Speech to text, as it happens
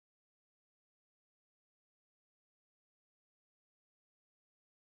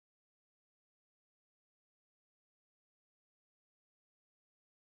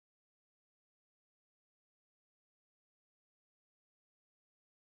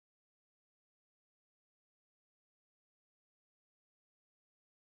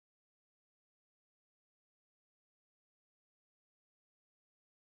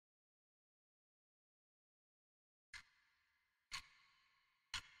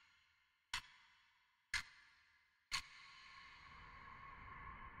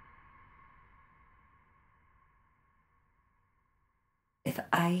If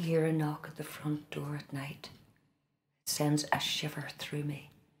I hear a knock at the front door at night, it sends a shiver through me.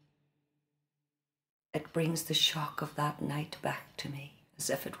 It brings the shock of that night back to me as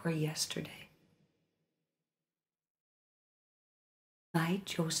if it were yesterday. My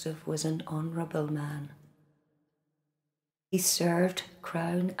Joseph was an honourable man. He served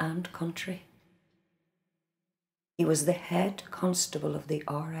crown and country. He was the head constable of the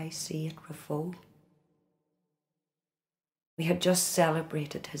RIC at Raphoe. We had just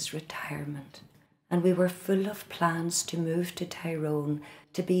celebrated his retirement, and we were full of plans to move to Tyrone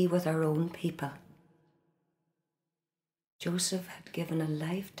to be with our own people. Joseph had given a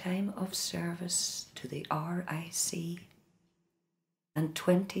lifetime of service to the RIC, and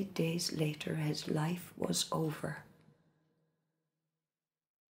 20 days later his life was over.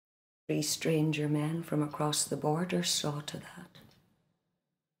 3 stranger men from across the border saw to that.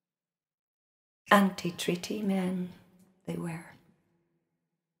 Anti-treaty men they were.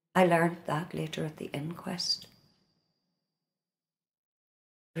 I learned that later at the inquest.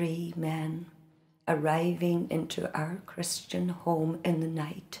 3 men arriving into our Christian home in the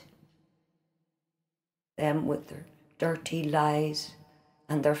night. Them with their dirty lies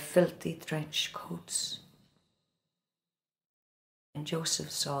and their filthy trench coats. When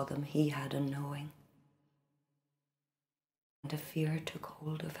Joseph saw them, he had a knowing, and a fear took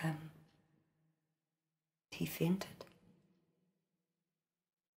hold of him. He fainted.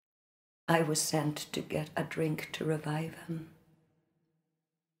 I was sent to get a drink to revive him.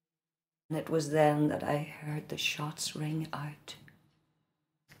 And it was then that I heard the shots ring out,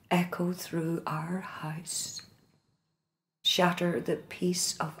 echo through our house, shatter the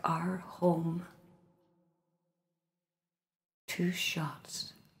peace of our home. 2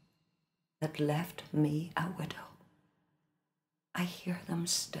 shots that left me a widow. I hear them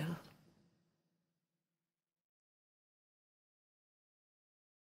still.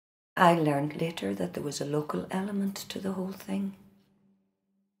 I learned later that there was a local element to the whole thing.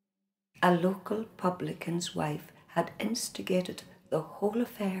 A local publican's wife had instigated the whole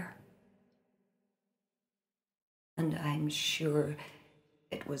affair. And I'm sure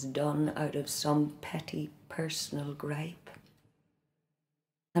it was done out of some petty personal gripe,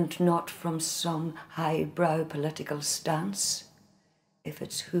 and not from some highbrow political stance, if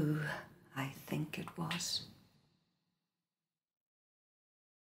it's who I think it was.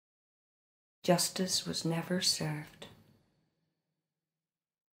 Justice was never served.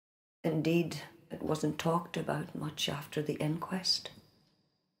 Indeed, it wasn't talked about much after the inquest.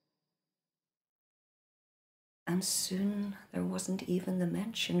 And soon there wasn't even the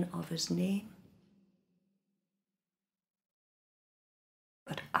mention of his name.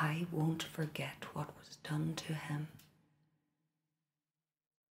 But I won't forget what was done to him.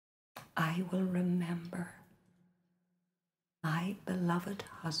 I will remember my beloved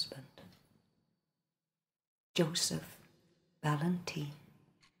husband, Joseph Ballantine.